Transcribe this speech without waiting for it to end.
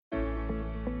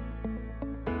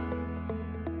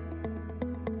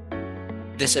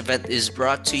This event is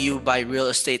brought to you by Real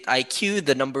Estate IQ,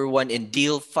 the number one in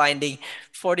deal finding,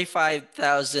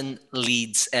 45,000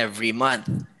 leads every month.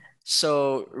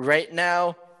 So, right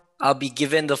now, I'll be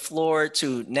giving the floor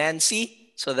to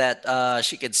Nancy so that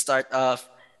she can start off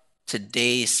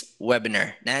today's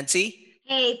webinar. Nancy?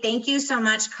 Hey, thank you so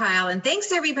much, Kyle. And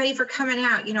thanks everybody for coming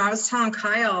out. I was telling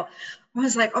Kyle, I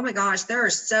was like, oh my gosh, there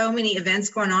are so many events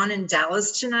going on in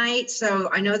Dallas tonight. So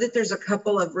I know that there's a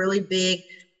couple of really big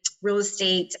real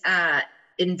estate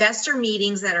investor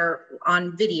meetings that are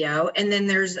on video. And then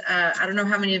there's, I don't know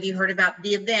how many of you heard about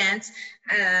the event.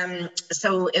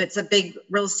 So it's a big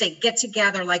real estate get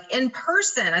together, like in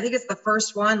person. I think it's the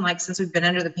first one, like since we've been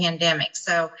under the pandemic.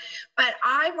 So, but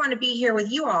I want to be here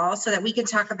with you all so that we can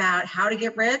talk about how to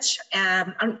get rich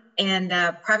and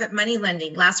private money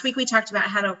lending. Last week, we talked about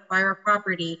how to acquire a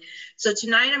property. So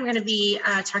tonight I'm going to be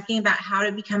talking about how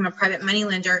to become a private money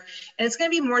lender. And it's going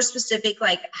to be more specific,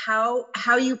 like how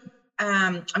you,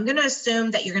 I'm going to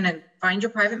assume that you're going to find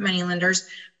your private money lenders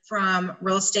from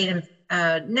real estate and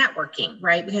networking,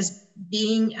 right? Because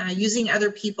using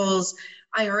other people's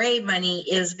IRA money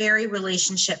is very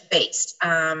relationship based.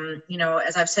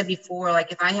 As I've said before,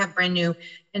 like if I have brand new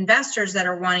investors that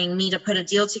are wanting me to put a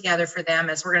deal together for them,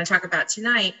 as we're going to talk about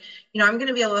tonight, I'm going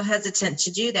to be a little hesitant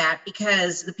to do that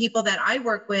because the people that I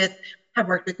work with have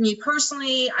worked with me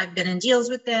personally. I've been in deals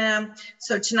with them.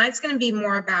 So tonight's going to be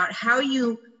more about how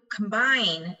you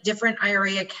combine different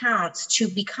IRA accounts to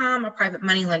become a private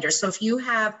money lender. So if you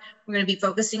have, we're going to be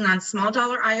focusing on small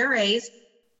dollar IRAs,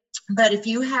 but if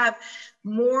you have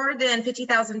more than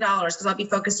 $50,000, because I'll be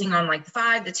focusing on like the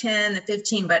 5, the 10, the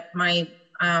 15, but what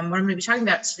I'm going to be talking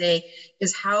about today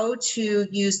is how to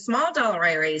use small dollar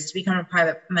IRAs to become a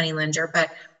private money lender.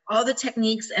 But all the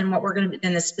techniques and what we're going to be,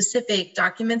 and the specific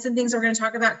documents and things we're going to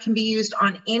talk about can be used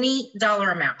on any dollar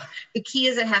amount. The key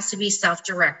is it has to be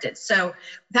self-directed. So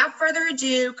without further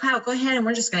ado, Kyle, go ahead and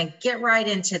we're just going to get right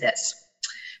into this.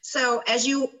 So as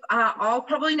you all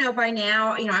probably know by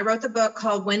now, I wrote the book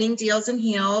called Winning Deals and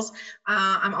Heels.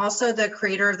 I'm also the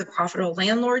creator of the Profitable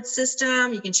Landlord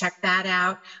System. You can check that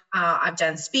out. I've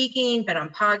done speaking, been on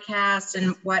podcasts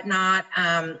and whatnot.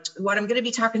 What I'm going to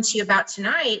be talking to you about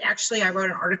tonight, actually, I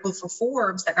wrote an article for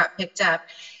Forbes that got picked up.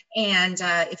 And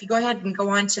if you go ahead and go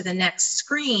on to the next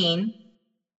screen.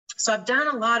 So I've done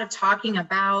a lot of talking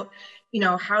about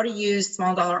how to use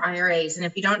small dollar IRAs. And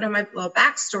if you don't know my little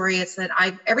backstory, it's that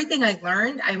everything I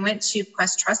learned, I went to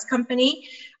Quest Trust Company.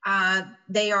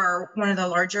 They are one of the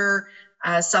larger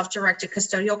self-directed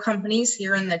custodial companies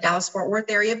here in the Dallas-Fort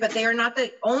Worth area, but they are not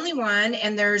the only one.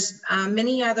 And there's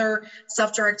many other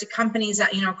self-directed companies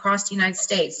that, across the United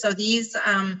States. So these,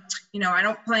 I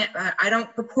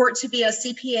don't purport to be a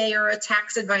CPA or a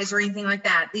tax advisor or anything like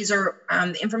that. These are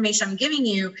the information I'm giving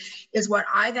you is what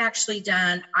I've actually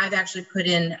done. I've actually put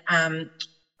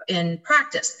in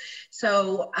practice.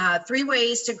 So 3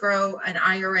 ways to grow an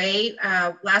IRA.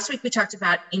 Last week we talked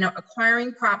about,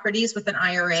 acquiring properties with an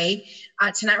IRA.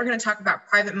 Tonight we're going to talk about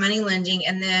private money lending.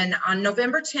 And then on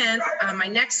November 10th, my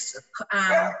next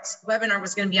webinar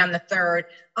was going to be on the 3rd.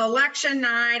 Election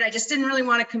night, I just didn't really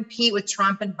want to compete with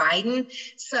Trump and Biden.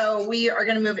 So we are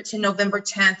going to move it to November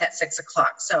 10th at 6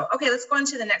 o'clock. So, okay, let's go on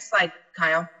to the next slide,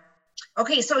 Kyle.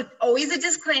 Okay, so always a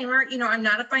disclaimer, I'm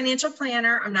not a financial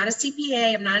planner, I'm not a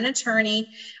CPA, I'm not an attorney,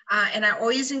 and I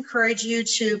always encourage you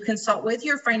to consult with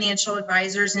your financial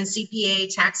advisors and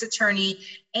CPA, tax attorney,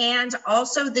 and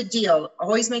also the deal.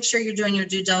 Always make sure you're doing your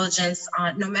due diligence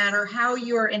on no matter how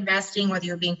you're investing, whether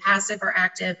you're being passive or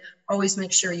active, always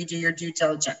make sure you do your due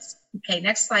diligence. Okay,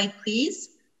 next slide, please.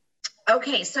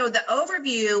 Okay, so the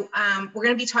overview, we're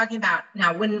going to be talking about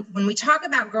now when we talk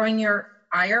about growing your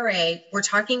IRA, we're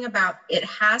talking about it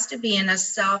has to be in a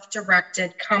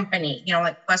self-directed company,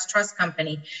 like Quest Trust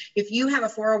Company. If you have a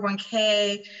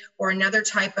 401k or another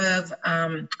type of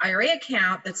IRA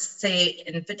account that's, say,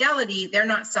 in Fidelity, they're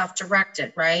not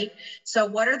self-directed, right? So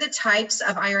what are the types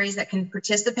of IRAs that can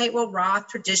participate? Well, Roth,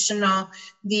 traditional,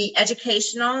 the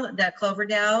educational, the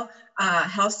Cloverdale,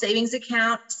 health savings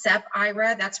account, SEP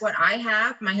IRA, that's what I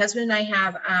have. My husband and I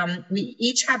have, we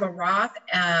each have a Roth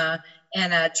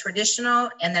and a traditional,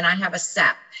 and then I have a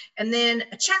SEP. And then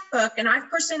a checkbook, and I've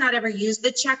personally not ever used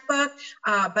the checkbook,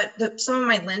 but some of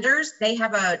my lenders, they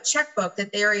have a checkbook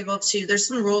that they're able to, there's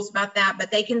some rules about that,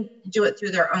 but they can do it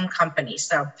through their own company.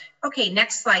 So, okay,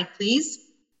 next slide, please.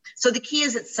 So the key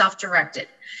is it's self-directed.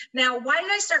 Now, why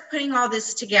did I start putting all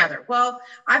this together? Well,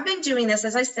 I've been doing this,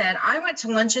 as I said, I went to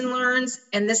Lunch and Learns,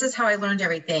 and this is how I learned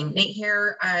everything. Nate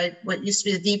Hare, what used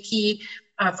to be the VP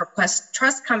for Quest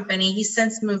Trust Company. He's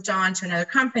since moved on to another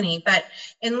company. But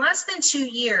in less than 2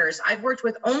 years, I've worked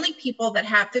with only people that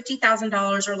have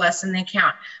 $50,000 or less in the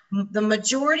account. The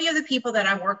majority of the people that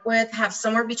I work with have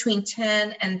somewhere between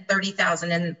 10 and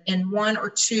 30,000 in one or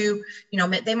two.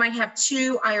 They might have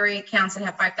 2 IRA accounts that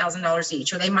have $5,000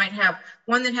 each, or they might have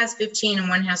one that has 15 and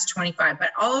one has 25,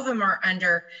 but all of them are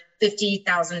under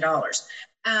 $50,000.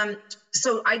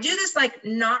 So I do this like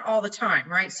not all the time,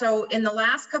 right? So in the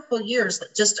last couple of years,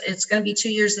 it's going to be 2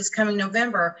 years this coming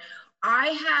November, I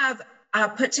have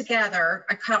put together,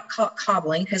 I call it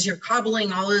cobbling, because you're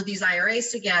cobbling all of these IRAs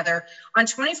together on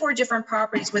 24 different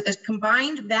properties with a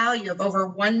combined value of over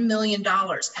 $1 million.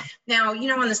 Now,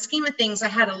 on the scheme of things, I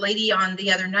had a lady on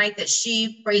the other night that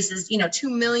she raises, $2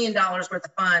 million worth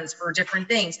of funds for different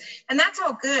things. And that's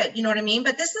all good, you know what I mean?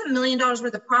 But this is $1 million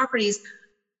worth of properties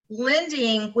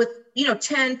lending with,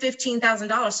 $10,000,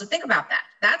 $15,000. So think about that.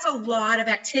 That's a lot of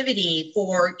activity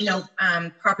for,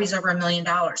 properties over $1 million.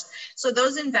 So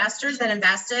those investors that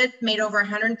invested made over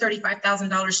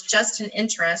 $135,000 just in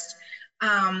interest.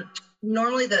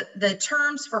 Normally the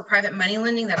terms for private money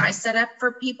lending that I set up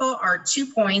for people are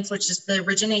 2 points, which is the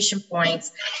origination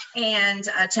points, and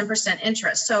 10%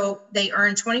 interest. So they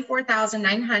earn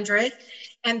 $24,900.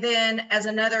 And then as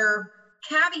another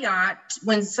caveat,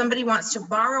 when somebody wants to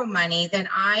borrow money, then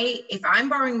if I'm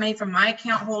borrowing money from my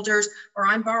account holders, or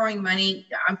I'm borrowing money,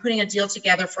 I'm putting a deal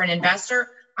together for an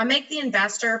investor, I make the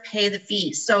investor pay the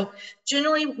fees. So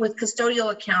generally with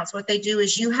custodial accounts, what they do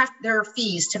is there are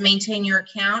fees to maintain your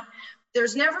account.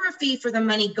 There's never a fee for the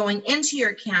money going into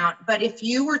your account, but if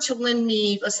you were to lend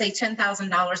me, let's say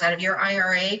 $10,000 out of your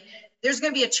IRA, there's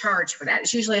going to be a charge for that.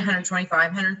 It's usually $125,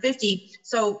 $150.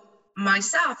 So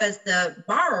myself as the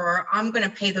borrower, I'm going to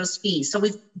pay those fees. So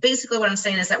what I'm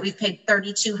saying is that we've paid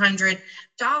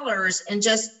 $3,200 in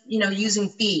just, using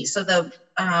fees. So the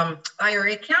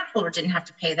IRA account holder didn't have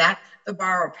to pay that. The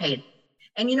borrower paid.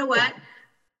 And you know what?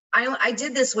 I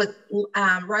did this with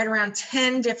right around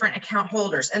 10 different account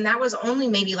holders. And that was only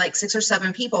maybe like 6 or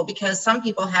 7 people, because some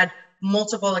people had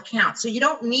multiple accounts. So you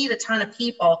don't need a ton of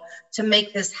people to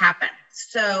make this happen.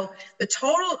 So the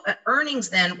total earnings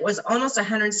then was almost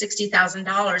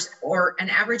 $160,000, or an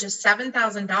average of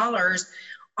 $7,000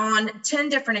 on 10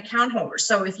 different account holders.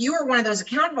 So if you were one of those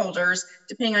account holders,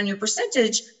 depending on your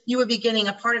percentage, you would be getting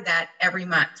a part of that every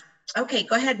month. Okay,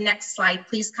 go ahead. Next slide,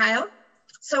 please, Kyle.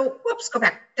 So, go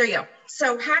back. There you go.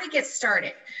 So how to get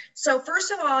started. So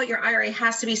first of all, your IRA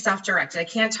has to be self-directed. I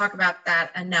can't talk about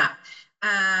that enough.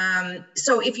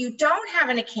 So if you don't have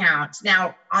an account,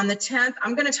 now on the 10th,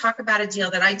 I'm going to talk about a deal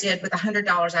that I did with $100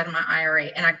 out of my IRA,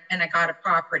 and I got a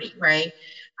property, right?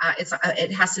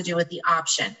 It has to do with the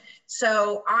option.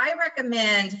 So I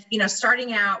recommend,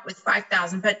 starting out with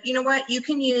 5,000, but you know what, you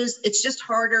can use, it's just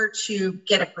harder to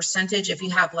get a percentage if you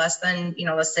have less than,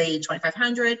 let's say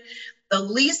 2,500. The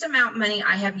least amount money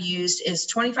I have used is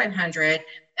 2,500,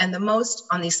 and the most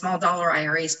on these small dollar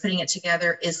IRAs, putting it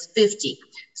together, is 50.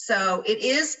 So it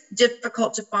is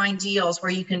difficult to find deals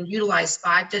where you can utilize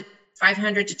 $500 to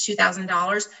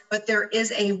 $2,000, but there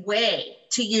is a way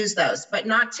to use those, but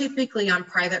not typically on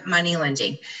private money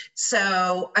lending.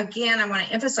 So again, I want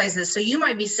to emphasize this. So you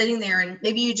might be sitting there and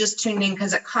maybe you just tuned in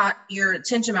because it caught your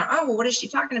attention about, oh, well, what is she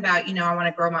talking about? I want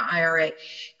to grow my IRA.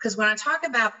 Because when I talk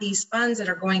about these funds that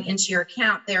are going into your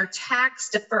account, they're tax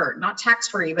deferred, not tax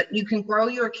free, but you can grow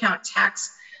your account tax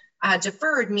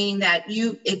deferred, meaning that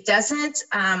it doesn't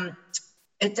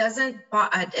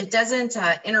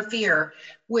interfere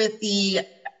with the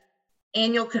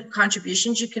annual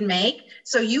contributions you can make.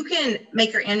 So you can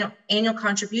make your annual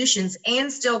contributions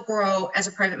and still grow as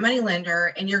a private money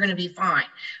lender, and you're going to be fine.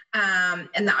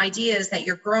 And the idea is that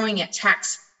you're growing it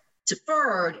tax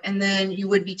deferred, and then you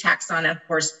would be taxed on it, of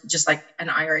course, just like an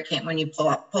IRA account when you pull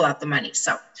out the money.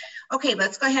 So, okay,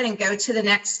 let's go ahead and go to the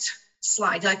next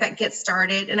slide. Like that, get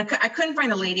started. And I couldn't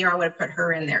find a lady, or I would have put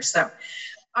her in there. So,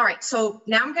 all right, so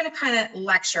now I'm going to kind of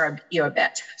lecture you a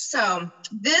bit. So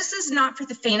this is not for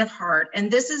the faint of heart, and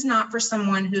this is not for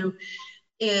someone who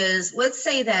is, let's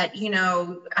say that,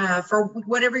 for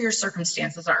whatever your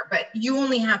circumstances are, but you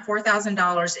only have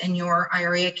 $4,000 in your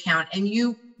IRA account, and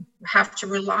you have to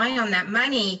rely on that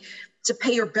money to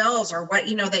pay your bills, or what,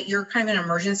 that you're kind of an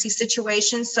emergency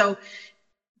situation. So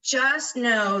just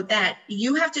know that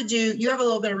you have a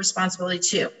little bit of responsibility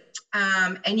too.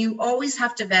 And you always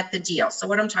have to vet the deal. So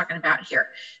what I'm talking about here.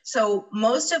 So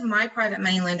most of my private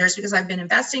money lenders, because I've been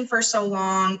investing for so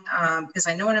long, because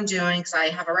I know what I'm doing, because I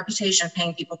have a reputation of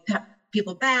paying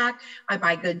people back, I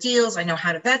buy good deals, I know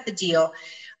how to vet the deal.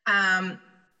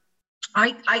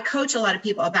 I coach a lot of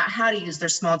people about how to use their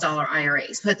small dollar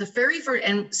IRAs, but the very first,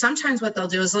 and sometimes what they'll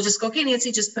do is they'll just go, okay,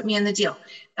 Nancy, just put me in the deal.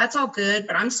 That's all good,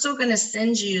 but I'm still going to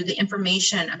send you the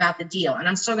information about the deal. And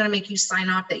I'm still going to make you sign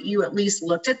off that you at least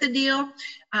looked at the deal.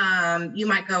 You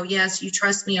might go, yes, you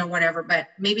trust me or whatever, but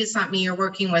maybe it's not me you're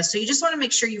working with. So you just want to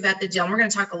make sure you vet the deal. And we're going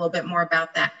to talk a little bit more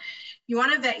about that. You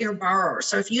want to vet your borrower.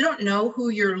 So if you don't know who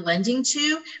you're lending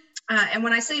to, and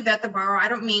when I say vet the borrower, I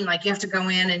don't mean like you have to go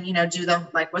in and, do the,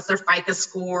 like, what's their FICO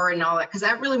score and all that, because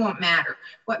that really won't matter.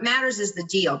 What matters is the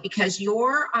deal, because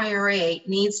your IRA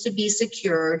needs to be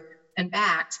secured and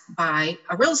backed by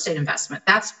a real estate investment.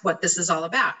 That's what this is all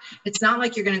about. It's not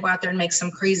like you're going to go out there and make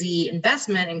some crazy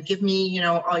investment and give me,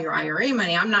 all your IRA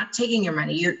money. I'm not taking your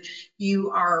money.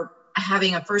 You are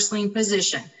having a first lien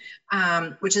position,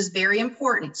 which is very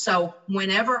important. So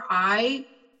whenever I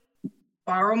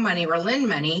borrow money or lend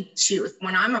money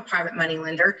when I'm a private money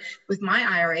lender with my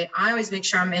IRA, I always make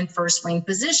sure I'm in first lien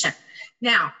position.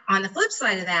 Now, on the flip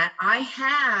side of that, I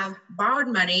have borrowed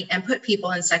money and put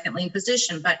people in second lien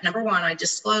position. But number one, I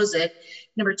disclose it.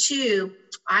 Number two,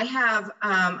 I have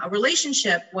a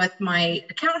relationship with my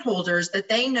account holders that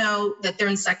they know that they're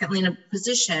in second lien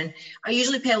position. I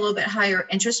usually pay a little bit higher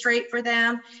interest rate for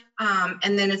them.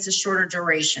 And then it's a shorter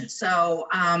duration. So,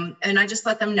 and I just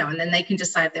let them know, and then they can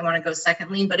decide if they want to go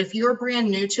second lien. But if you're brand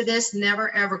new to this,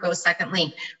 never, ever go second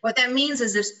lien. What that means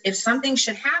is if something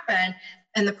should happen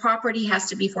and the property has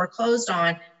to be foreclosed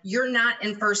on, you're not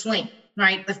in first lien,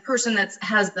 right? The person that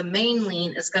has the main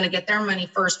lien is going to get their money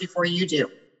first before you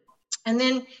do. And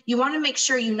then you want to make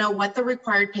sure you know what the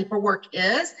required paperwork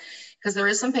is, because there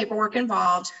is some paperwork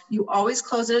involved. You always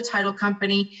close at a title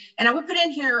company. And I would put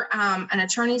in here an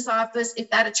attorney's office. If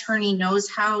that attorney knows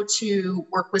how to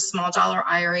work with small dollar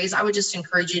IRAs, I would just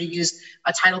encourage you to use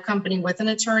a title company with an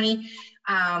attorney,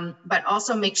 but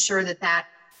also make sure that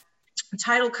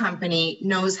title company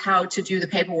knows how to do the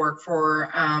paperwork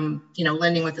for,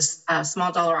 lending with a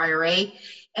small dollar IRA.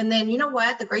 And then, you know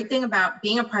what? The great thing about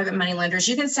being a private money lender is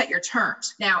you can set your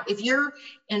terms. Now, if you're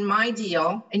in my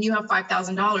deal and you have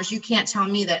 $5,000, you can't tell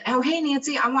me that, oh, hey,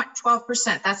 Nancy, I want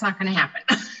 12%. That's not going to happen.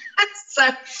 So,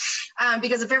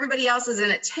 because if everybody else is in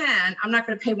at 10, I'm not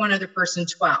going to pay one other person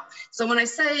 12. So when I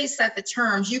say set the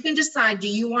terms, you can decide, do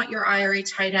you want your IRA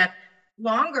tied up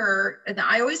longer? And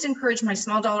I always encourage my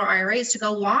small dollar IRAs to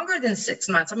go longer than 6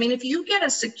 months. I mean, if you get a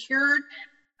secured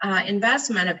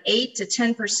investment of 8 to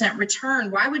 10%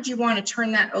 return, why would you want to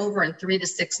turn that over in 3 to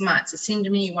 6 months? It seemed to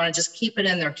me you want to just keep it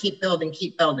in there, keep building.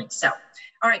 So,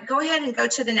 all right, go ahead and go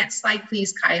to the next slide,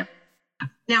 please, Kaya.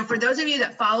 Now, for those of you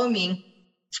that follow me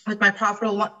with my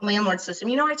profitable landlord system,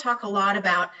 I talk a lot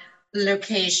about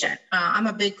location. I'm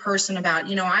a big person about,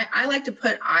 I like to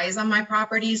put eyes on my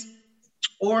properties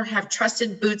or have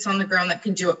trusted boots on the ground that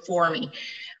can do it for me.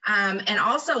 And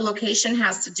also location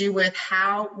has to do with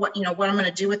what I'm going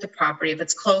to do with the property. If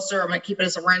it's closer, I'm going to keep it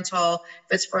as a rental.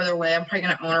 If it's further away, I'm probably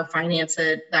going to own or finance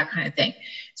it, that kind of thing.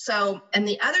 So, and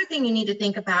the other thing you need to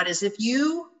think about is if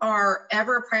you are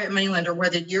ever a private money lender,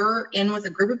 whether you're in with a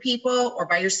group of people or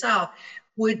by yourself,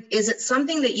 is it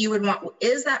something that you would want?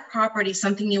 Is that property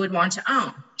something you would want to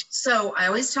own? So I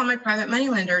always tell my private money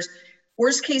lenders,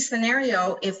 worst case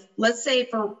scenario, if let's say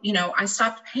I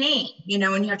stopped paying,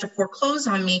 and you have to foreclose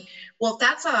on me. Well, if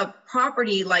that's a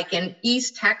property like in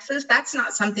East Texas, that's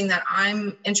not something that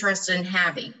I'm interested in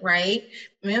having, right?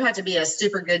 I mean, it would have to be a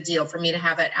super good deal for me to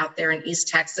have it out there in East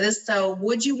Texas. So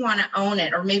would you want to own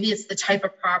it? Or maybe it's the type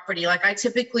of property, like I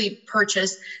typically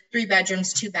purchase 3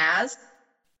 bedrooms, 2 baths.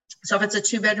 So if it's a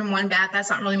 2-bedroom, 1 bath,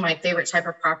 that's not really my favorite type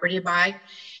of property to buy.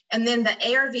 And then the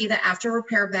ARV, the after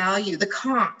repair value, the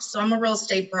comps. So I'm a real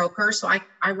estate broker. So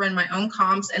I run my own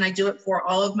comps and I do it for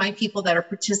all of my people that are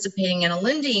participating in a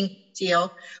lending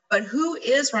deal. But who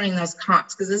is running those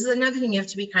comps? Because this is another thing you have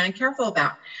to be kind of careful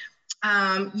about.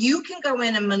 You can go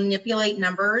in and manipulate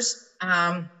numbers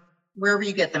wherever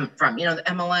you get them from, the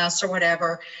MLS or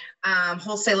whatever.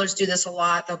 Wholesalers do this a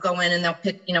lot. They'll go in and they'll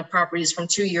pick, properties from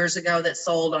 2 years ago that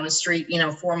sold on a street,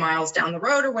 4 miles down the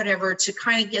road or whatever to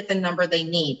kind of get the number they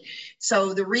need.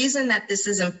 So the reason that this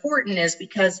is important is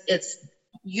because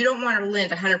you don't want to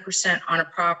lend 100% on a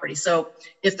property. So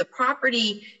if the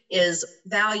property is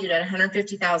valued at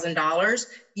 $150,000,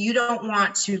 you don't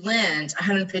want to lend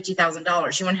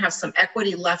 $150,000. You want to have some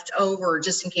equity left over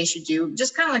just in case you do,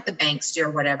 just kind of like the banks do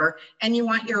or whatever. And you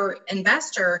want your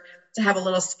investor to have a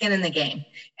little skin in the game.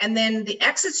 And then the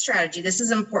exit strategy, this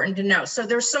is important to know. So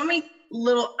there's so many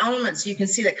little elements you can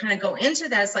see that kind of go into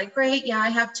that. It's like, great, yeah, I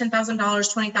have $10,000,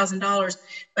 $20,000,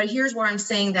 but here's where I'm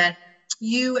saying that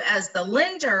you as the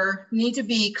lender need to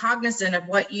be cognizant of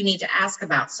what you need to ask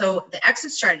about. So the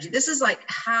exit strategy, this is like,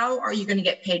 how are you going to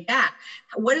get paid back?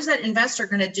 What is that investor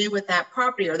going to do with that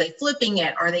property? Are they flipping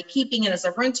it? Are they keeping it as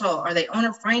a rental? Are they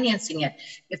owner financing it?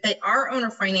 If they are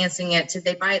owner financing it, did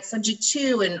they buy it subject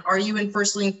to, and are you in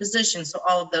first lien position? So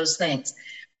all of those things.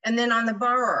 And then on the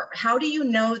borrower, how do you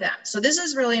know that? So this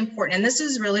is really important. And this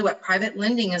is really what private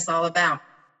lending is all about.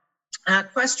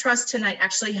 Quest Trust tonight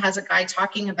actually has a guy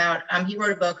talking about, he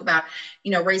wrote a book about,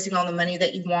 raising all the money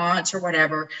that you want or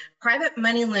whatever. Private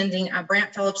money lending,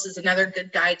 Brant Phillips is another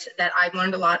good guy that I've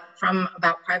learned a lot from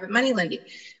about private money lending.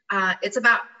 It's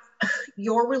about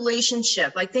your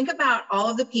relationship. Like, think about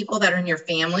all of the people that are in your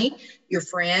family, your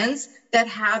friends that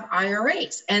have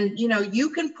IRAs. And, you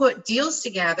can put deals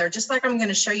together, just like I'm going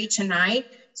to show you tonight.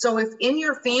 So if in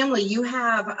your family you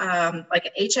have like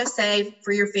an HSA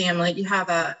for your family, you have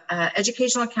a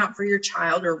educational account for your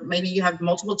child, or maybe you have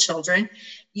multiple children,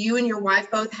 you and your wife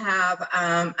both have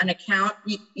an account,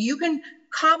 you can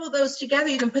cobble those together.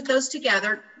 You can put those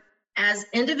together as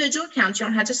individual accounts. You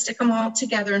don't have to stick them all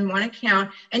together in one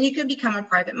account, and you can become a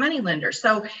private money lender.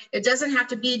 So it doesn't have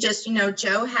to be just,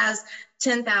 Joe has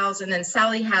 10,000 and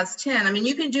Sally has 10. I mean,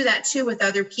 you can do that too with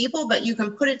other people, but you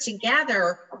can put it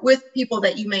together with people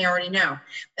that you may already know.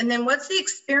 And then what's the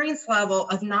experience level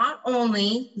of not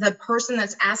only the person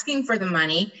that's asking for the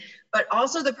money, but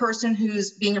also the person who's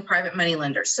being a private money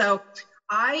lender. So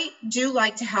I do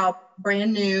like to help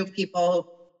brand new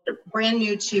people, brand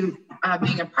new to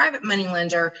being a private money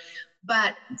lender,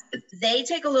 but they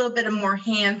take a little bit of more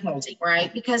hand holding,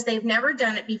 right? Because they've never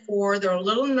done it before. They're a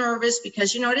little nervous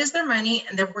because, it is their money.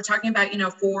 And then we're talking about,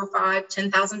 $4,000,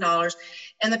 $5,000, $10,000.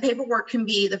 And the paperwork can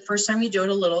be, the first time you do it,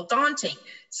 a little daunting.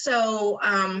 So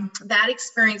that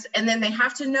experience, and then they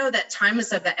have to know that time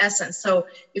is of the essence. So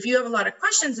if you have a lot of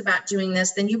questions about doing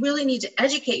this, then you really need to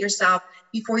educate yourself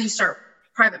before you start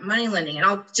private money lending. And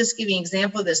I'll just give you an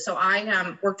example of this. So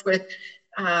I worked with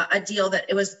a deal that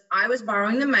I was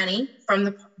borrowing the money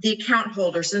from the account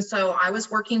holders. And so I was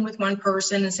working with one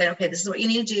person and said, okay, this is what you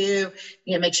need to do.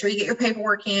 Make sure you get your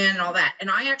paperwork in and all that.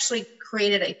 And I actually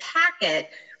created a packet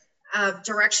of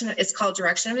direction. It's called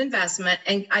Direction of Investment.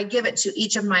 And I give it to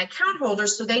each of my account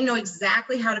holders so they know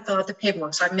exactly how to fill out the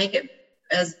paperwork. So I make it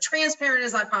as transparent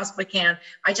as I possibly can.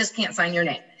 I just can't sign your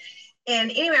name.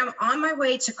 And anyway, I'm on my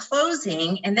way to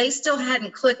closing, and they still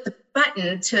hadn't clicked the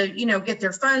button to, get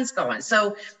their funds going.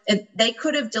 So they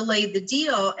could have delayed the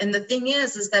deal. And the thing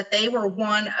is that they were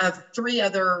one of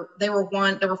there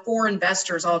were four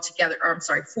investors altogether, or I'm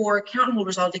sorry, four account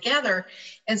holders altogether.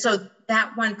 And so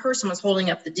that one person was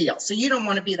holding up the deal. So you don't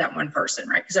want to be that one person,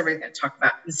 right? Because everybody's going to talk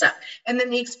about and stuff. And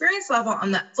then the experience level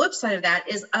on the flip side of that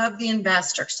is of the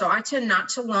investor. So I tend not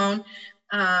to loan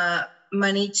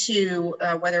money to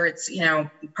whether it's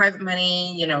private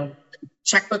money,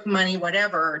 checkbook money,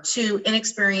 whatever, to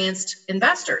inexperienced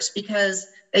investors because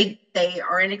they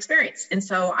are inexperienced, and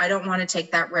so I don't want to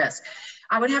take that risk.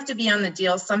 I would have to be on the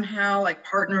deal somehow, like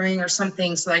partnering or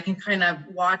something, so I can kind of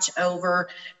watch over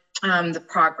the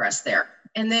progress there.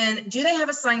 And then, do they have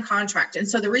a signed contract? And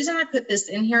so the reason I put this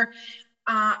in here,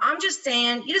 I'm just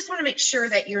saying, you just want to make sure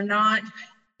that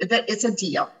that it's a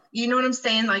deal. You know what I'm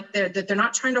saying? Like they're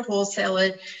not trying to wholesale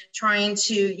it,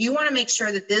 you want to make sure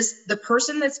that the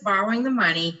person that's borrowing the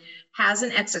money has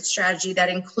an exit strategy that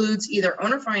includes either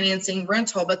owner financing,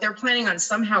 rental, but they're planning on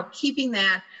somehow keeping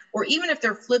that, or even if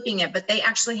they're flipping it, but they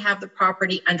actually have the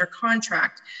property under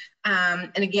contract.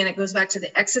 And again, it goes back to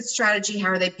the exit strategy. How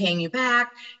are they paying you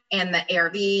back? And the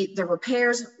ARV, the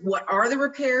repairs, what are the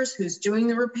repairs? Who's doing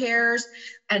the repairs?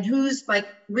 And who's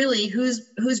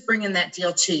bringing that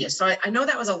deal to you? So I know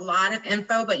that was a lot of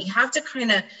info, but you have to kind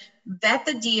of vet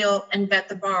the deal and vet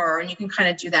the borrower, and you can kind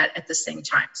of do that at the same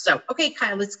time. So, okay,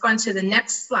 Kyle, let's go on to the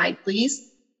next slide,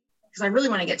 please, because I really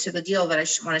want to get to the deal that I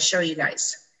want to show you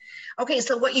guys. Okay,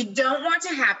 so what you don't want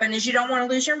to happen is you don't want to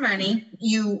lose your money.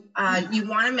 You don't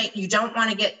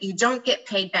get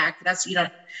paid back.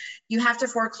 You have to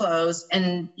foreclose,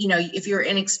 and if you're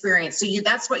inexperienced, so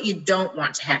that's what you don't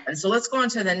want to happen. So let's go on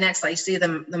to the next. I see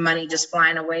the money just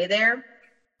flying away there.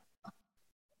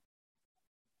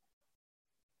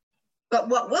 But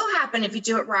what will happen if you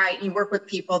do it right and you work with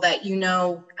people that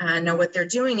know what they're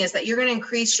doing is that you're going to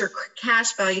increase your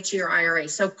cash value to your IRA.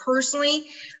 So personally,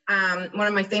 one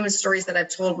of my famous stories that I've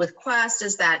told with Quest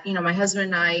is that, my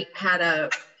husband and I had a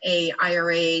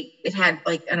IRA. It had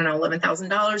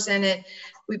 $11,000 in it.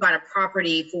 We bought a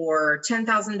property for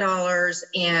 $10,000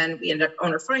 and we ended up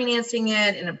owner financing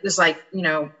it. And it was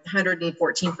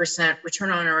 114%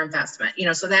 return on our investment,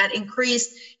 so that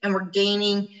increased and we're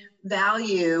gaining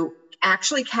value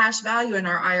actually cash value in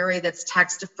our IRA that's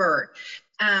tax deferred.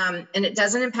 And it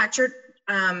doesn't impact your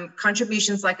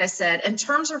contributions, like I said, and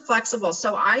terms are flexible.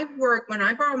 So when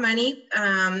I borrow money,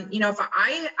 if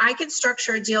I can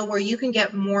structure a deal where you can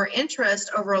get more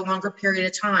interest over a longer period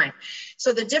of time.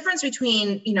 So the difference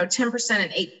between, 10%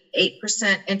 and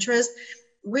 8% interest,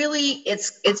 really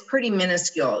it's pretty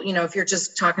minuscule, if you're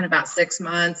just talking about 6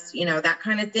 months, that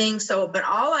kind of thing. So, but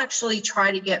I'll actually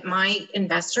try to get my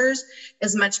investors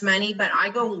as much money, but I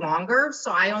go longer.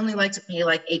 So I only like to pay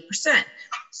like 8%.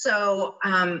 So,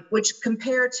 which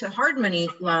compared to hard money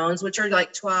loans, which are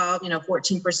like 12,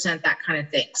 14%, that kind of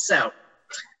thing. So,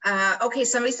 okay.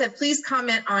 Somebody said, please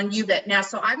comment on UBIT. Now,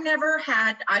 so I've never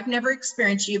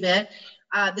experienced UBIT.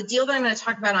 The deal that I'm going to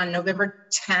talk about on November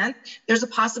 10th, there's a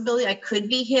possibility I could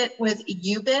be hit with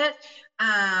UBIT.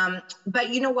 But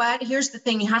you know what? Here's the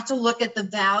thing. You have to look at the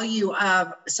value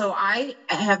of, so I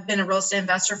have been a real estate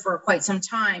investor for quite some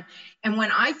time. And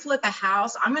when I flip a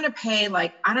house, I'm going to pay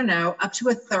up to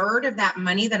a third of that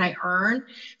money that I earn.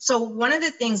 So one of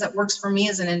the things that works for me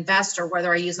as an investor,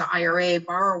 whether I use an IRA,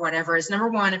 borrow, or whatever, is number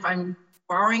one, if I'm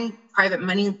borrowing private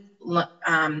money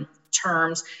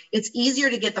terms, it's easier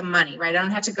to get the money, right? I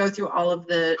don't have to go through all of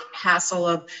the hassle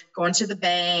of going to the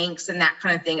banks and that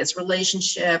kind of thing. It's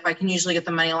relationship. I can usually get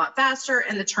the money a lot faster,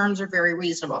 and the terms are very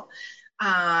reasonable.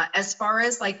 As far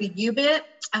as like the UBIT,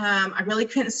 I really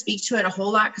couldn't speak to it a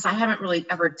whole lot because I haven't really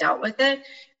ever dealt with it.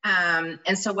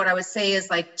 And so what I would say is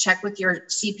like check with your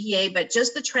CPA, but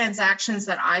just the transactions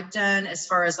that I've done as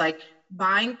far as like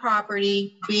buying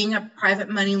property, being a private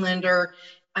money lender,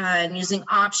 and using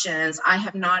options, I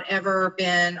have not ever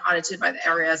been audited by the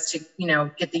IRS to,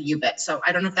 get the UBIT. So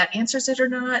I don't know if that answers it or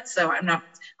not. So I'm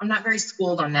not very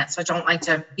schooled on that. So I don't like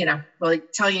to, really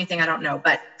tell you anything I don't know,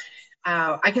 but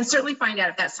I can certainly find out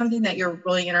if that's something that you're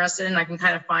really interested in. I can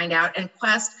kind of find out. And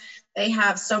Quest, they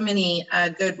have so many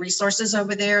good resources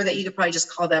over there that you could probably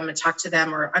just call them and talk to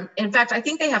them. Or in fact, I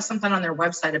think they have something on their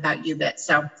website about UBIT.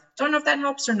 So don't know if that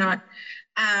helps or not.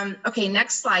 Okay,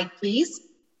 next slide, please.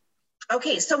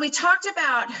 Okay, so we talked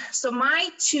about, my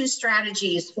two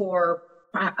strategies for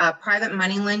private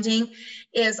money lending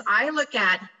is I look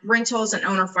at rentals and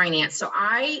owner finance. So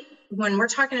when we're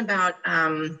talking about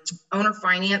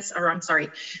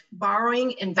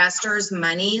borrowing investors'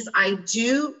 monies, I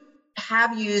do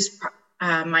have used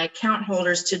my account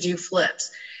holders to do flips.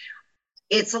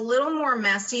 It's a little more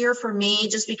messier for me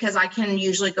just because I can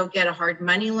usually go get a hard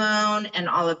money loan and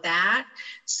all of that.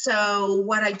 So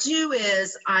what I do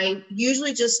is I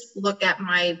usually just look at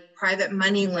my private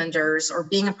money lenders or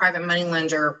being a private money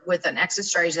lender with an exit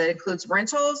strategy that includes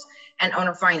rentals and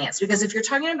owner finance. Because if you're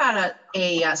talking about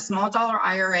a small dollar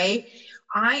IRA,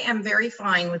 I am very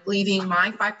fine with leaving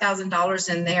my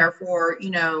 $5,000 in there for,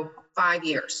 5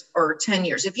 years or 10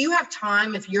 years. If you have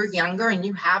time, if you're younger and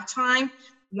you have time,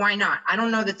 why not? I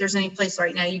don't know that there's any place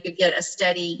right now you could get a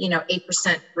steady,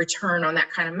 8% return on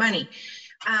that kind of money.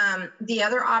 The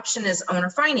other option is owner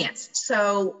finance.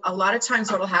 So a lot of times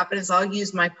what will happen is I'll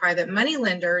use my private money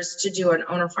lenders to do an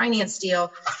owner finance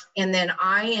deal. And then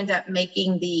I end up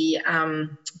making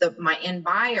my end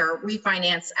buyer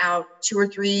refinance out 2 or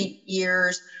 3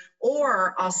 years,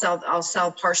 or I'll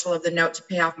sell partial of the note to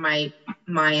pay off my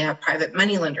private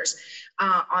money lenders.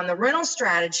 On the rental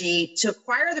strategy, to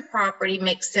acquire the property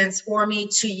makes sense for me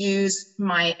to use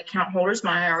my account holders,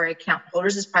 my IRA account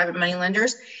holders as private money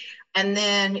lenders. And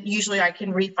then usually I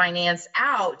can refinance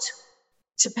out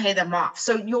to pay them off.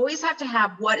 So you always have to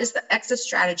have what is the exit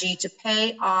strategy to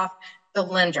pay off the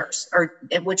lenders, or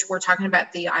which we're talking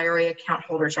about the IRA account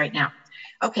holders right now.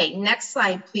 Okay, next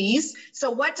slide, please.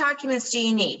 So what documents do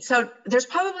you need? So there's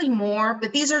probably more,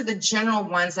 but these are the general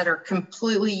ones that are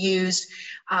completely used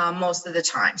most of the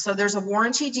time. So there's a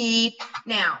warranty deed.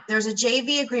 Now, there's a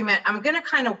JV agreement. I'm going to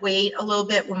kind of wait a little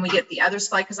bit when we get the other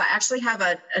slide because I actually have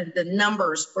the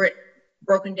numbers for it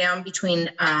broken down between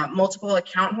multiple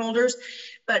account holders.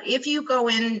 But if you go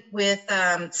in with,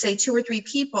 say, 2 or 3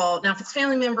 people, now if it's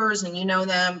family members and you know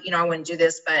them, I wouldn't do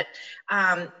this, but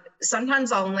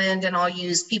sometimes I'll lend and I'll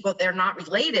use people, they're not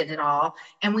related at all.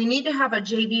 And we need to have a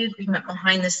JV agreement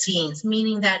behind the scenes,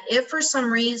 meaning that if for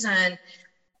some reason,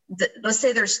 let's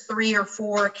say there's 3 or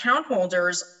 4 account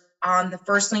holders on the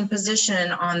first lien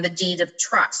position on the deed of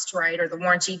trust, right, or the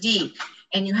warranty deed,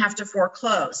 and you have to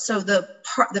foreclose. So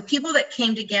the people that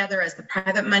came together as the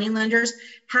private money lenders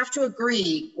have to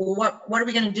agree, well, what are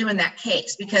we going to do in that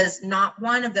case? Because not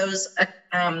one of those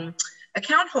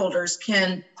account holders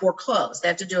can foreclose. They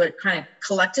have to do it kind of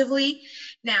collectively.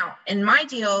 Now, in my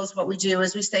deals, what we do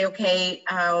is we say, okay,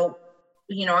 I'm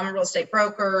a real estate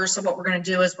broker. So what we're going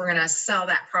to do is we're going to sell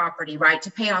that property, right,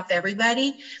 to pay off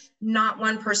everybody. not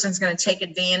one person's going to take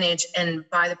advantage and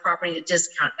buy the property at a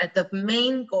discount. The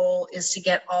main goal is to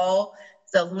get all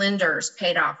the lenders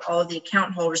paid off, all of the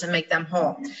account holders, and make them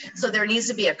whole. So there needs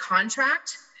to be a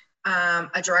contract,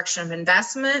 a direction of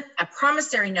investment, a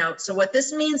promissory note. So what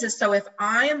this means is, so if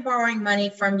I am borrowing money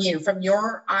from you, from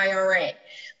your IRA,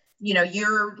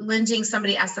 you're lending,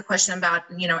 somebody asked the question about,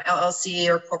 LLC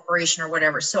or corporation or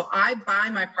whatever. So I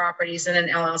buy my properties in an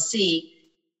LLC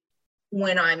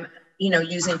when I'm,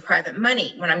 using private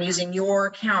money, when I'm using your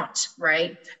account,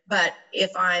 right? But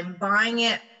if I'm buying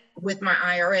it with my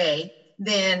IRA,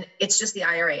 then it's just the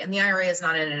IRA, and the IRA is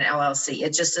not in an LLC.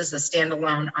 It just is a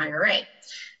standalone IRA.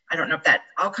 I don't know if that,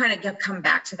 I'll kind of come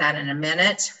back to that in a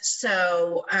minute.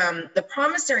 So the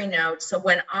promissory note, so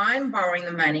when I'm borrowing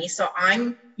the money, so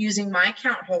I'm using my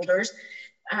account holders,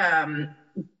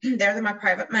 they're my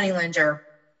private money lender.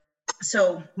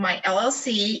 So my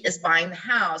LLC is buying the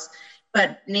house,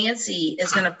 but Nancy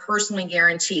is going to personally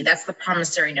guarantee. That's the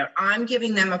promissory note. I'm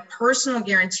giving them a personal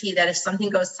guarantee that if something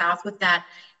goes south with that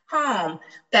home,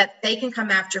 that they can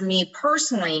come after me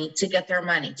personally to get their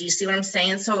money. Do you see what I'm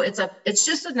saying? So it's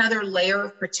just another layer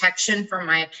of protection for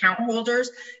my account holders,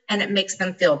 and it makes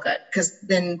them feel good, because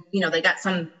then, they got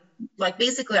some, like,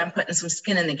 basically I'm putting some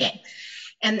skin in the game.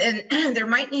 And then there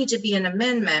might need to be an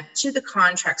amendment to the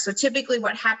contract. So typically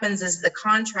what happens is the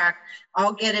contract,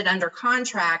 I'll get it under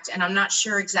contract, and I'm not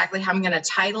sure exactly how I'm going to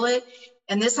title it.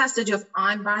 And this has to do if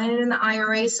I'm buying it in the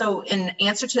IRA. So in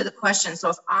answer to the question, so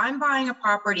if I'm buying a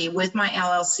property with my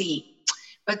LLC,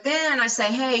 but then I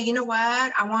say, hey, you know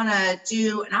what? I want to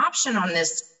do an option on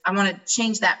this. I want to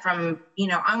change that from,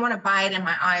 I want to buy it in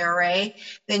my IRA.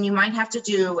 Then you might have to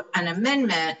do an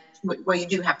amendment. Well, you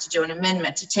do have to do an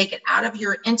amendment to take it out of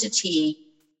your entity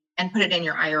and put it in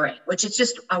your IRA, which is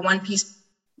just a one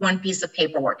piece of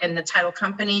paperwork, and the title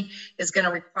company is going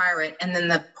to require it. And then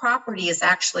the property is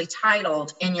actually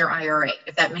titled in your IRA,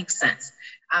 if that makes sense.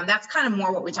 That's kind of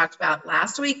more what we talked about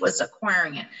last week, was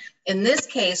acquiring it. In this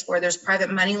case, where there's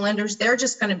private money lenders, they're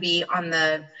just going to be on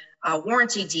the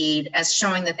warranty deed as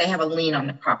showing that they have a lien on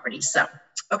the property. So,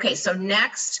 okay, so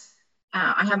next,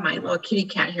 I have my little kitty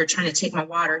cat here trying to take my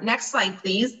water. Next slide,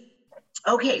 please.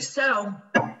 Okay, so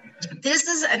this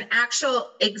is an actual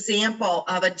example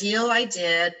of a deal I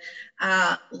did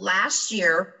last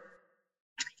year.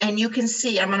 And you can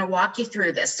see, I'm going to walk you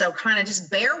through this. So kind of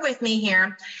just bear with me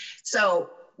here. So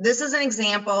this is an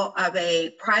example of a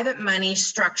private money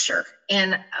structure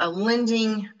and a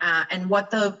lending and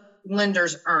what the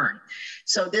lenders earn.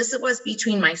 So this was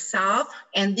between myself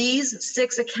and these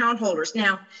 6 account holders.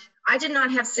 Now, I did not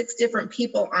have 6 different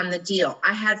people on the deal.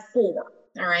 I had 4,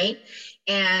 all right?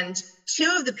 And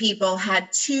 2 of the people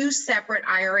had 2 separate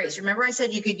IRAs. Remember I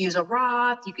said you could use a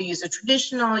Roth, you could use a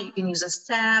traditional, you can use a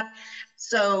SEP.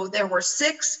 So there were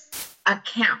 6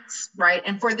 accounts, right?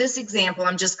 And for this example,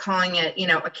 I'm just calling it,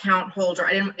 account holder.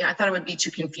 I thought it would be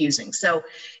too confusing. So,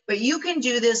 but you can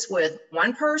do this with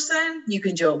 1 person, you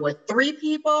can do it with 3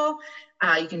 people,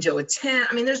 you can do it with 10.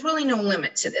 I mean, there's really no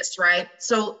limit to this, right?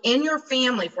 So in your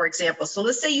family, for example, so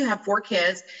let's say you have 4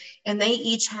 kids and they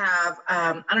each have,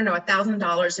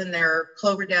 $1,000 in their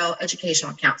Cloverdale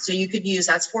educational account. So you could use,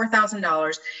 that's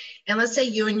 $4,000. And let's say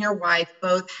you and your wife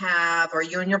both have, or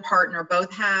you and your partner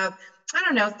both have,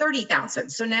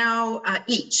 $30,000. So now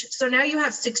each. So now you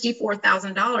have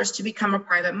 $64,000 to become a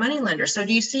private money lender. So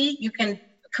do you see, you can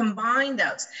combine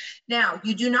those. Now,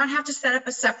 you do not have to set up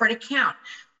a separate account.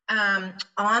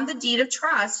 On the deed of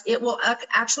trust, it will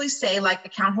actually say like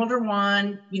account holder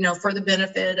 1, for the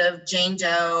benefit of Jane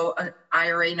Doe,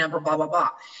 IRA number, blah, blah,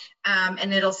 blah.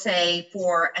 And it'll say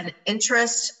for an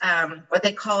interest, what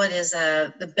they call it is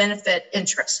the benefit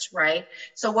interest, right?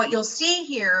 So what you'll see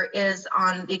here is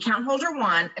on the account holder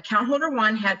 1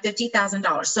 had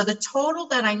 $50,000. So the total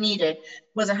that I needed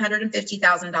was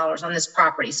 $150,000 on this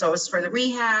property. So it was for the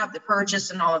rehab, the purchase,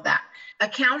 and all of that.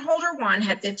 Account holder 1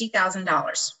 had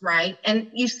 $50,000, right?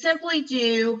 And you simply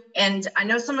do, and I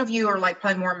know some of you are like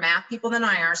probably more math people than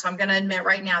I are, so I'm going to admit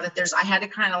right now that I had to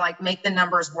kind of like make the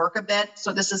numbers work a bit.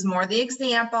 So this is more the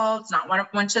example. It's not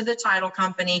what went to the title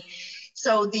company.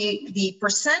 So the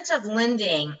percent of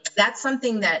lending, that's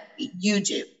something that you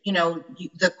do.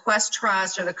 The Quest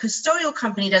Trust or the custodial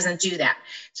company doesn't do that.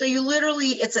 So you literally,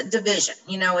 it's a division.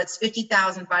 It's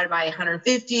 50,000 divided by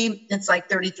 150. It's like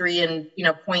 33 and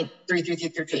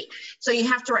 0.3333. So you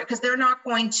have to write, because they're not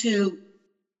going to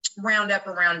round up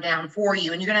or round down for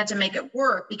you, and you're going to have to make it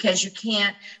work, because you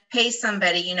can't pay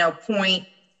somebody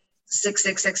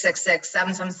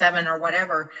 0.6666677 or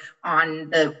whatever on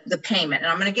the payment.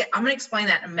 And I'm going to explain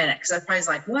that in a minute, because everybody's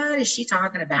like, what is she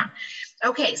talking about?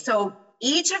 Okay, so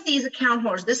each of these account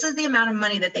holders, this is the amount of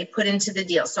money that they put into the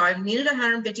deal. So I needed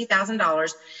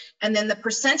 $150,000. And then the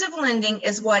percent of lending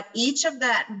is what each of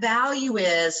that value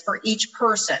is for each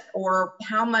person, or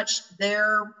how much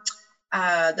their,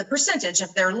 the percentage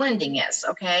of their lending is,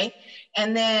 okay?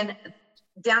 And then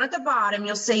down at the bottom,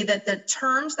 you'll see that the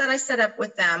terms that I set up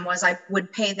with them was I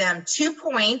would pay them 2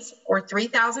 points or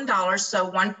 $3,000. So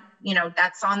one,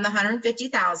 that's on the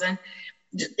 150,000.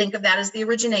 Think of that as the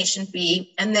origination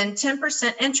fee, and then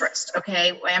 10% interest,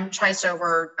 okay, amortized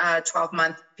over a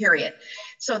 12-month period.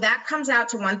 So that comes out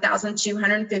to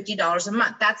 $1,250 a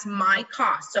month. That's my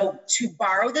cost. So to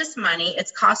borrow this money,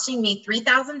 it's costing me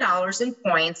 $3,000 in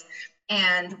points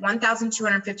and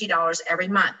 $1,250 every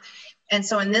month. And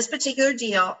so in this particular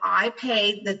deal, I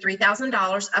paid the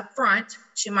 $3,000 up front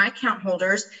to my account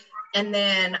holders, and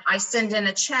then I send in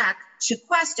a check to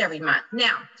Quest every month.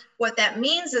 Now, what that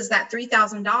means is that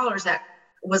 $3,000 that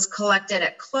was collected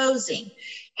at closing,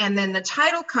 and then the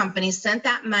title company sent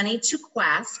that money to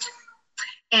Quest,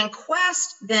 and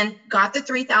Quest then got the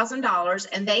 $3,000,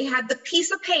 and they had the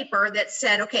piece of paper that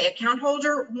said, okay, account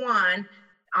holder one,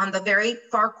 on the very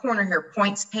far corner here,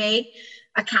 points paid,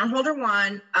 account holder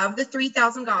one of the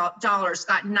 $3,000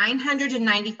 got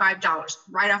 $995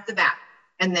 right off the bat.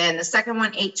 And then the second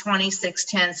one, $820,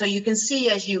 $610. So you can see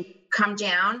as you come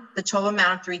down the total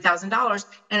amount of $3,000,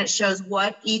 and it shows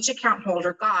what each account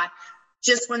holder got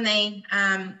just when they,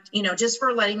 just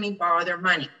for letting me borrow their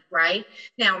money, right?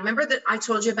 Now, remember that I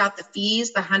told you about the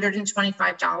fees, the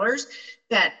 $125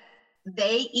 that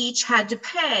they each had to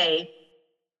pay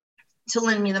to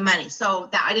lend me the money. So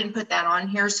that I didn't put that on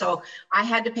here. So I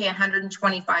had to pay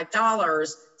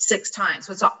 $125 6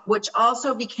 times, which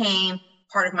also became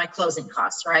part of my closing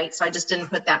costs, right? So I just didn't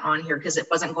put that on here because it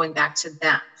wasn't going back to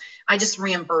them. I just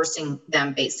reimbursing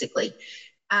them basically.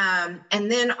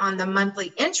 And then on the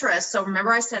monthly interest, so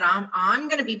remember I said I'm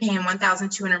going to be paying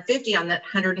 $1,250 on that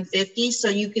 $150. So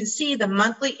you can see the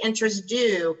monthly interest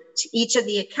due to each of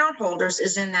the account holders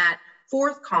is in that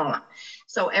 4th column.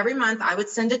 So every month I would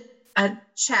send a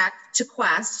check to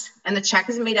Quest, and the check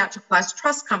is made out to Quest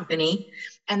Trust Company.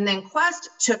 And then Quest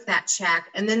took that check,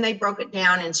 and then they broke it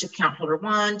down into account holder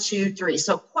 1, 2, 3.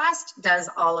 So Quest does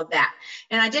all of that.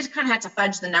 And I did kind of have to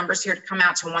fudge the numbers here to come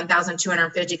out to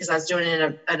 1,250 because I was doing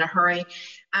it in a hurry.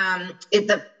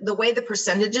 The way the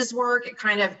percentages work, it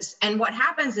kind of, and what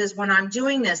happens is when I'm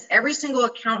doing this, every single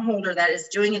account holder that is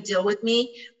doing a deal with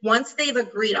me, once they've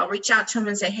agreed, I'll reach out to them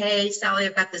and say, hey, Sally,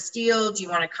 I've got this deal. Do you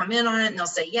want to come in on it? And they'll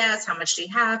say, yes. How much do you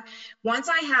have? Once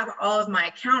I have all of my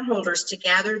account holders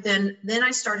together, then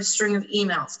I start a string of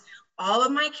emails. All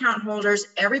of my account holders,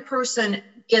 every person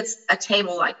gets a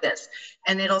table like this,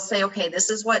 and it'll say, okay, this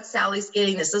is what Sally's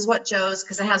getting. This is what Joe's,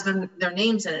 because it has their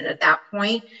names in it at that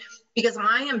point. Because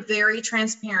I am very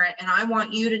transparent, and I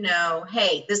want you to know,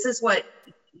 hey, this is what,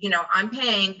 I'm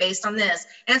paying based on this.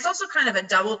 And it's also kind of a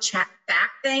double check back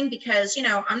thing because,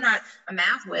 I'm not a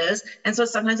math whiz. And so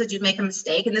sometimes I do make a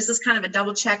mistake, and this is kind of a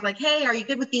double check, like, hey, are you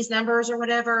good with these numbers or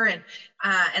whatever? And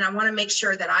I want to make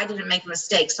sure that I didn't make a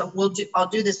mistake. So I'll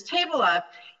do this table up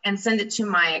and send it to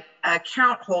my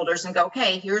account holders and go,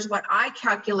 okay, here's what I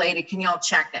calculated. Can y'all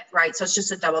check it? Right. So it's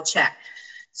just a double check.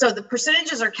 So the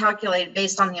percentages are calculated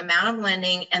based on the amount of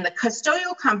lending, and the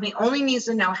custodial company only needs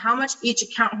to know how much each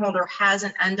account holder has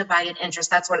in undivided interest.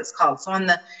 That's what it's called. So on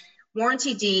the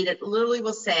warranty deed, it literally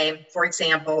will say, for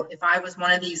example, if I was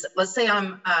one of these, let's say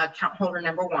I'm account holder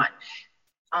number 1.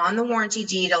 On the warranty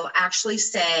deed, it'll actually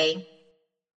say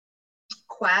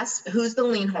Quest, who's the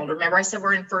lien holder. Remember I said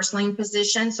we're in first lien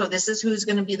position. So this is who's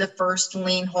going to be the first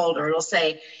lien holder. It'll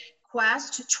say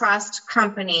Quest Trust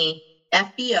Company,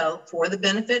 FBO, for the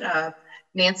benefit of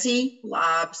Nancy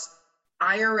Lobbs,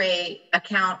 IRA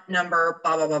account number,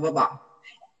 blah, blah, blah, blah, blah.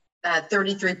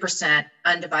 33%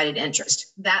 undivided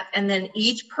interest. That, and then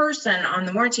each person on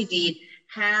the warranty deed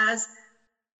has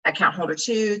account holder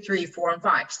 2, 3, 4, and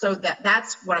 5. So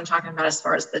that's what I'm talking about as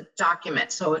far as the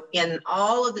document. So in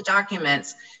all of the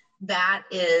documents, that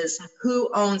is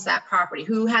who owns that property,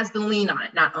 who has the lien on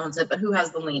it, not owns it, but who has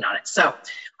the lien on it. So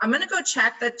I'm going to go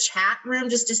check the chat room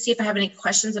just to see if I have any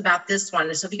questions about this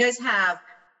one. So if you guys have,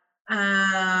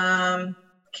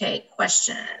 okay,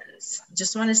 questions,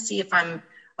 just want to see if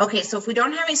okay. So if we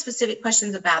don't have any specific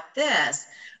questions about this,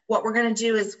 what we're going to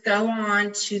do is go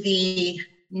on to the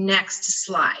next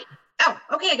slide. Oh,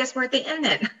 okay. I guess we're at the end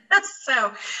then.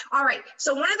 So, all right.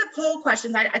 So one of the poll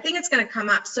questions, I think it's going to come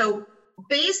up. So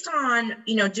based on,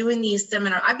 doing these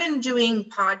seminars, I've been doing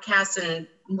podcasts and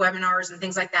webinars and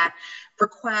things like that for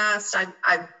Quest.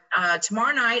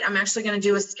 Tomorrow night, I'm actually going to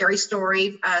do a scary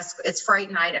story. It's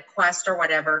Fright Night at Quest or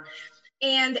whatever.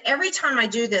 And every time I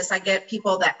do this, I get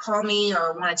people that call me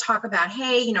or want to talk about,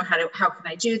 hey, how can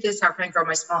I do this? How can I grow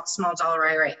my small dollar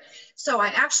IRA? So I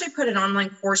actually put an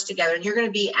online course together, and you're going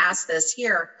to be asked this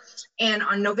here. And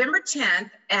on November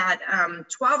 10th at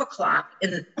 12 o'clock,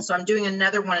 and so I'm doing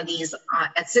another one of these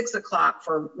at 6 o'clock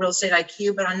for Real Estate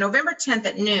IQ, but on November 10th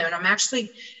at noon, I'm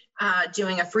actually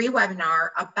doing a free webinar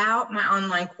about my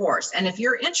online course. And if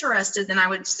you're interested, then I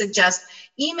would suggest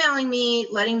emailing me,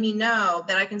 letting me know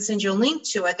that I can send you a link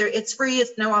to it. It's free,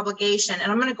 it's no obligation.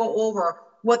 And I'm going to go over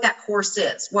what that course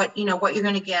is, what you're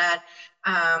going to get.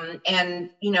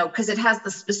 And, because it has the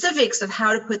specifics of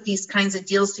how to put these kinds of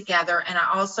deals together. And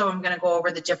I also am going to go over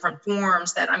the different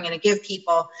forms that I'm going to give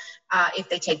people if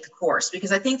they take the course,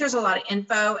 because I think there's a lot of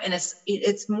info, and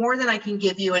it's more than I can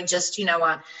give you in just,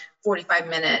 a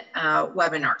 45-minute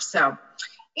webinar. So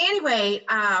anyway,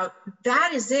 that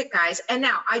is it, guys. And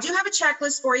now I do have a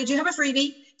checklist for you. I do have a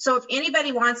freebie. So if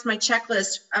anybody wants my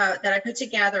checklist that I put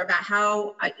together about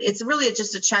how it's really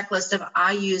just a checklist of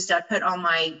I put all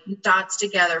my dots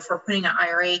together for putting an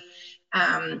IRA.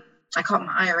 I call it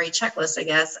my IRA checklist, I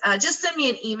guess. Just send me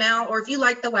an email, or if you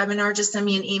like the webinar, just send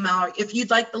me an email. Or if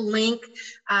you'd like the link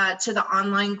to the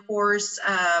online course,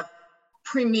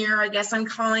 premiere, I guess I'm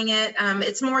calling it.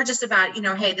 It's more just about,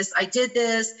 hey, I did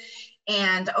this.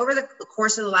 And over the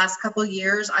course of the last couple of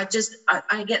years, I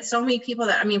get so many people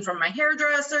from my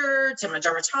hairdresser to my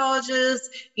dermatologist,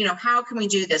 how can we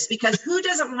do this? Because who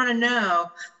doesn't want to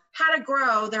know how to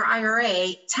grow their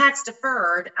IRA tax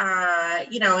deferred,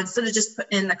 instead of just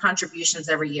putting in the contributions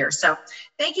every year. So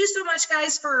thank you so much,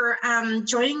 guys, for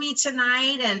joining me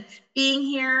tonight and being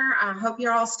here. I hope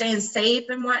you're all staying safe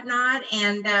and whatnot.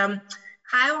 And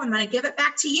Kyle, I'm going to give it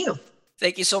back to you.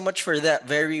 Thank you so much for that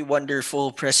very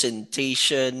wonderful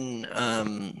presentation,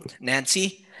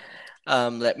 Nancy.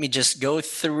 Let me just go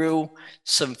through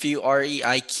some few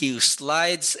REIQ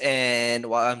slides. And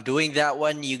while I'm doing that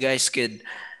one, you guys could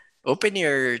open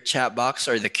your chat box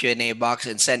or the Q&A box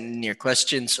and send in your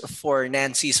questions for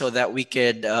Nancy so that we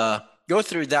could go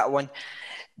through that one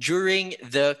during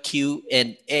the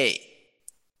Q&A.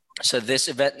 So this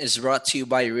event is brought to you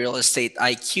by Real Estate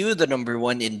IQ, the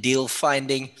 #1 in deal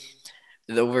finding,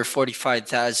 with over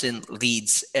 45,000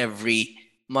 leads every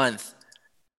month.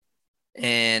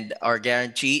 And our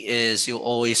guarantee is you'll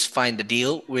always find a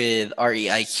deal with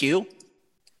REIQ.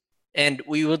 And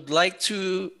we would like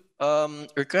to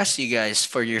request you guys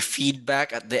for your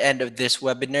feedback. At the end of this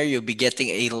webinar, you'll be getting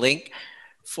a link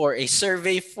for a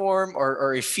survey form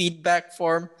or a feedback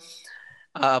form.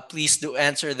 Please do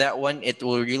answer that one. It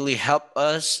will really help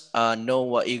us know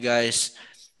what you guys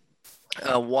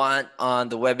want on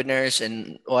the webinars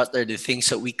and what are the things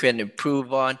that we can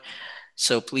improve on.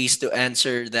 So please do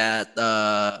answer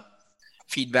that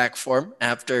feedback form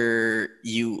after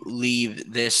you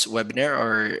leave this webinar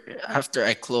or after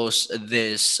I close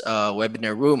this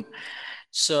webinar room.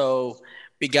 So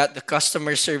we got the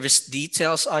customer service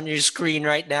details on your screen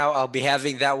right now. I'll be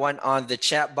having that one on the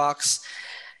chat box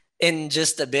in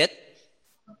just a bit.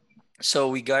 So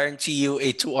we guarantee you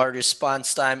a 2-hour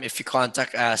response time if you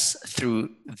contact us through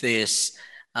these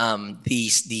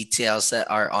details that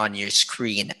are on your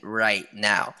screen right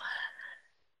now.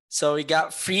 So we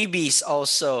got freebies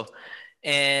also,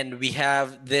 and we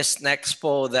have this next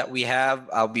poll that we have.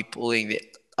 I'll be pulling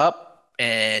it up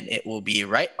and it will be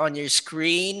right on your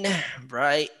screen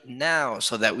right now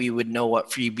so that we would know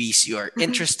what freebies you are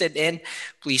interested in.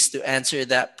 Please do answer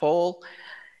that poll.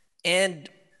 And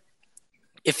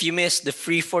if you missed the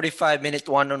free 45-minute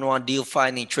one-on-one deal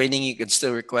finding training, you can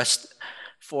still request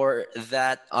for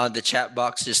that on the chat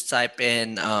box. Just type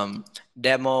in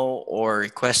demo or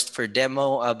request for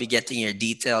demo. I'll be getting your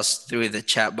details through the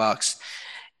chat box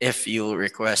if you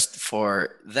request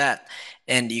for that.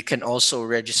 And you can also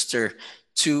register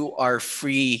to our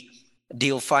free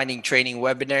deal finding training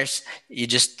webinars. You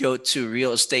just go to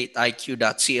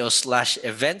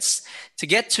realestateiq.co/events to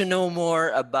get to know more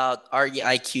about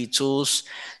REIQ tools.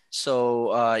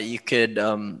 So you could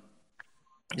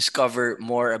discover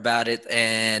more about it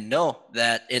and know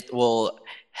that it will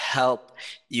help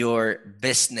your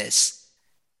business.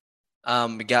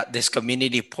 We got this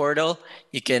community portal.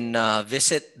 You can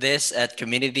visit this at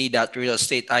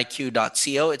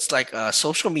community.realestateiq.co. It's like a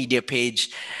social media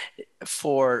page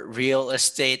for real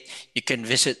estate. You can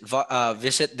visit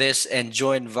this and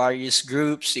join various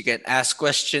groups. You can ask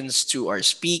questions to our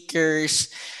speakers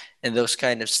and those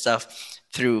kind of stuff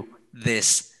through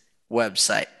this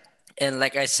website. And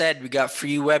like I said, we got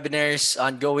free webinars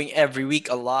ongoing every week,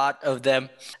 a lot of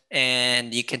them.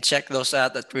 And you can check those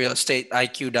out at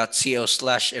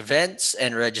realestateiq.co/events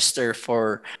and register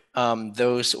for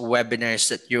those webinars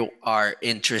that you are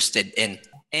interested in.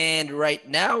 And right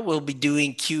now we'll be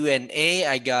doing Q&A.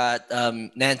 I got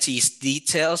Nancy's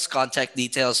contact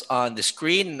details on the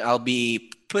screen. I'll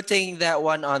be putting that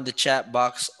one on the chat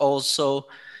box also,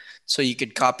 so you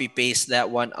could copy paste that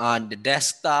one on the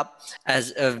desktop.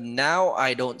 As of now,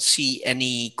 I don't see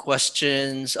any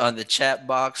questions on the chat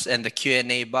box and the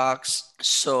Q&A box.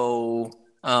 So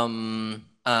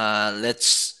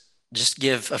let's just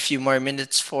give a few more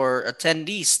minutes for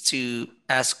attendees to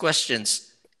ask questions.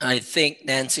 I think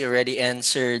Nancy already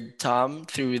answered Tom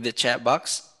through the chat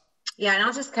box. Yeah, and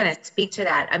I'll just kind of speak to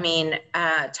that. I mean,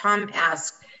 Tom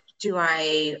asked,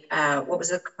 what was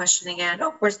the question again?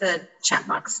 Oh, where's the chat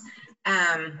box?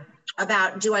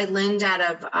 About, do I lend out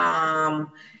of,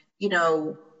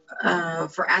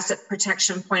 for asset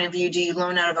protection point of view, do you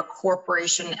loan out of a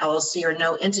corporation, LLC, or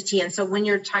no entity? And so when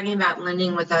you're talking about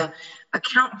lending with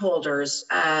account holders,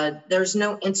 there's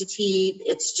no entity.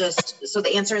 It's just, so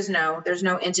the answer is no, there's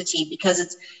no entity,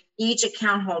 because each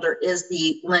account holder is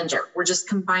the lender. We're just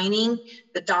combining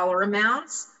the dollar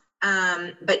amounts,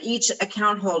 but each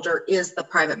account holder is the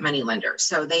private money lender.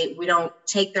 So we don't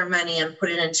take their money and put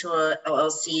it into a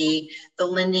LLC. The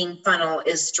lending funnel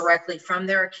is directly from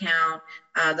their account.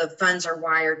 The funds are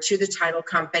wired to the title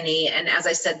company. And as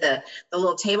I said, the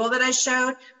little table that I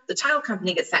showed, the title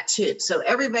company gets that too. So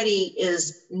everybody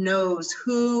knows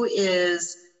who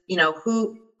is,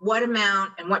 what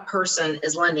amount and what person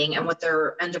is lending and what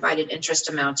their undivided interest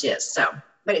amount is. So,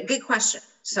 but a good question.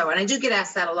 So, and I do get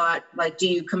asked that a lot, like, do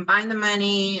you combine the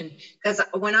money? And because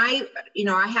when I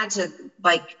had to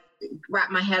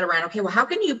wrap my head around, okay, well, how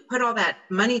can you put all that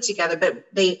money together? But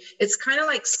it's kind of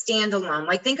like standalone.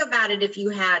 Like, think about it. If you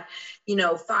had,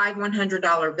 5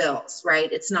 $100 bills, right?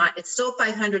 It's still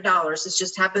 $500. It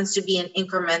just happens to be in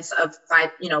increments of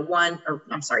 5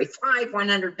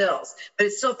 100 bills, but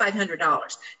it's still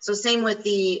 $500. So same with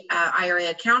the IRA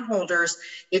account holders.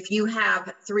 If you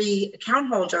have 3 account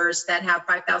holders that have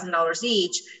 $5,000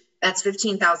 each, that's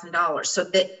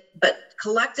 $15,000. But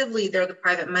collectively, they're the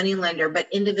private money lender, but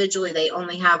individually, they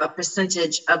only have a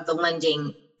percentage of the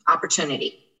lending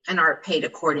opportunity and are paid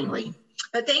accordingly.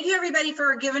 But thank you, everybody,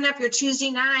 for giving up your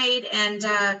Tuesday night. And,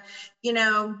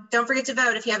 don't forget to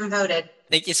vote if you haven't voted.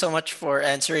 Thank you so much for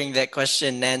answering that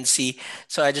question, Nancy.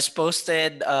 So I just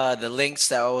posted the links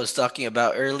that I was talking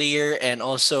about earlier, and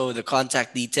also the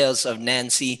contact details of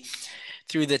Nancy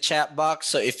through the chat box.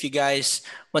 So if you guys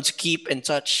want to keep in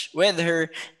touch with her,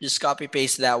 just copy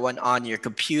paste that one on your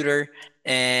computer.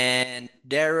 And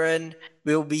Darren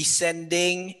will be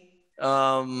sending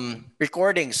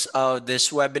recordings of this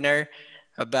webinar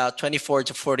about 24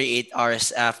 to 48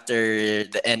 hours after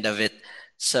the end of it.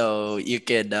 So you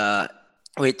could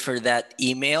wait for that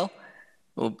email.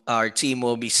 Our team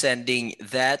will be sending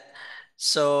that.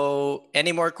 So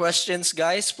any more questions,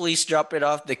 guys, please drop it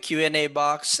off the Q&A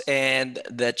box and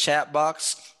the chat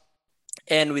box.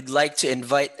 And we'd like to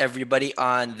invite everybody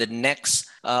on the next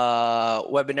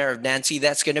webinar of Nancy.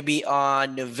 That's going to be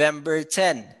on November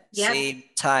 10, Yep. Same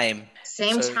time.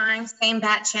 Same time, same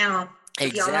bat channel.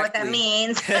 If y'all know what that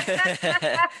means.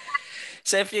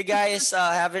 So if you guys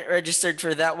haven't registered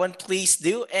for that one, please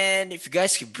do. And if you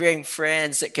guys could bring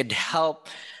friends that could help,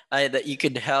 that you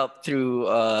could help through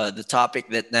the topic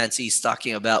that Nancy is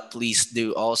talking about, please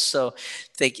do also.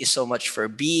 Thank you so much for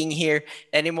being here.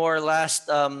 Any more last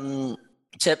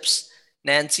tips,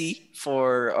 Nancy,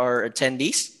 for our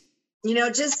attendees?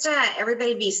 Just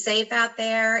everybody be safe out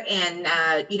there, and,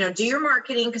 do your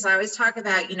marketing, because I always talk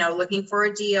about, looking for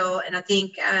a deal. And I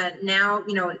think now,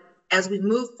 as we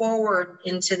move forward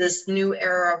into this new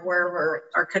era of where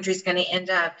our country's going to end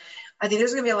up, I think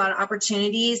there's going to be a lot of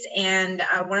opportunities. And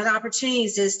one of the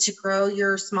opportunities is to grow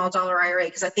your small dollar IRA,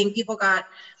 because I think people got,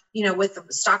 with the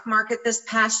stock market this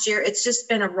past year, it's just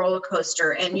been a roller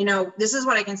coaster. And, this is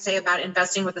what I can say about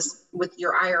investing with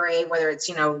your IRA, whether it's,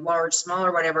 large, small,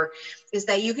 or whatever, is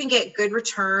that you can get good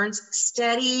returns,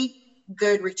 steady,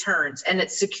 good returns, and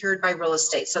it's secured by real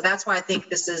estate. So that's why I think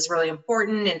this is really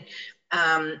important. And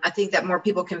I think that more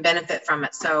people can benefit from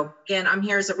it. So again, I'm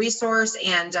here as a resource.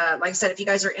 And like I said, if you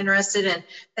guys are interested in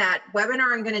that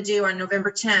webinar I'm going to do on November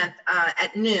 10th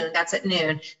at noon, that's at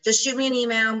noon, just shoot me an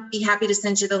email. Be happy to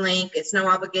send you the link. It's no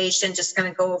obligation. Just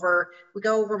going to we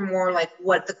go over more like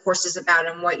what the course is about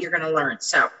and what you're going to learn.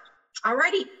 So, all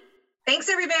righty. Thanks,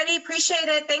 everybody. Appreciate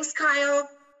it. Thanks, Kyle.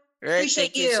 Right.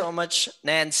 Thank you so much,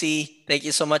 Nancy. Thank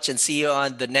you so much, and see you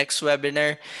on the next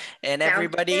webinar. And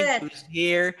everybody who's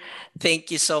here,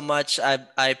 thank you so much.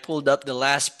 I pulled up the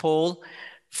last poll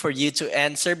for you to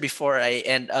answer before I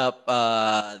end up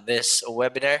this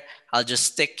webinar. I'll just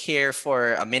stick here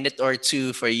for a minute or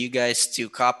two for you guys to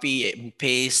copy and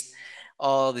paste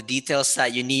all the details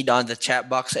that you need on the chat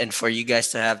box and for you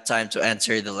guys to have time to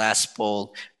answer the last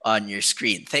poll on your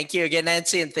screen. Thank you again,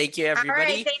 Nancy, and thank you, everybody. All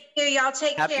right, thank you. Y'all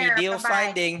take care. Happy deal Bye-bye.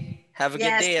 finding. Have a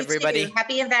good day, everybody. Too.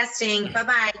 Happy investing.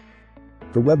 Bye-bye.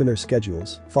 For webinar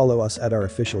schedules, follow us at our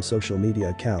official social media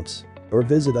accounts or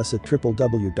visit us at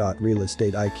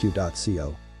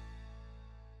www.realestateiq.co.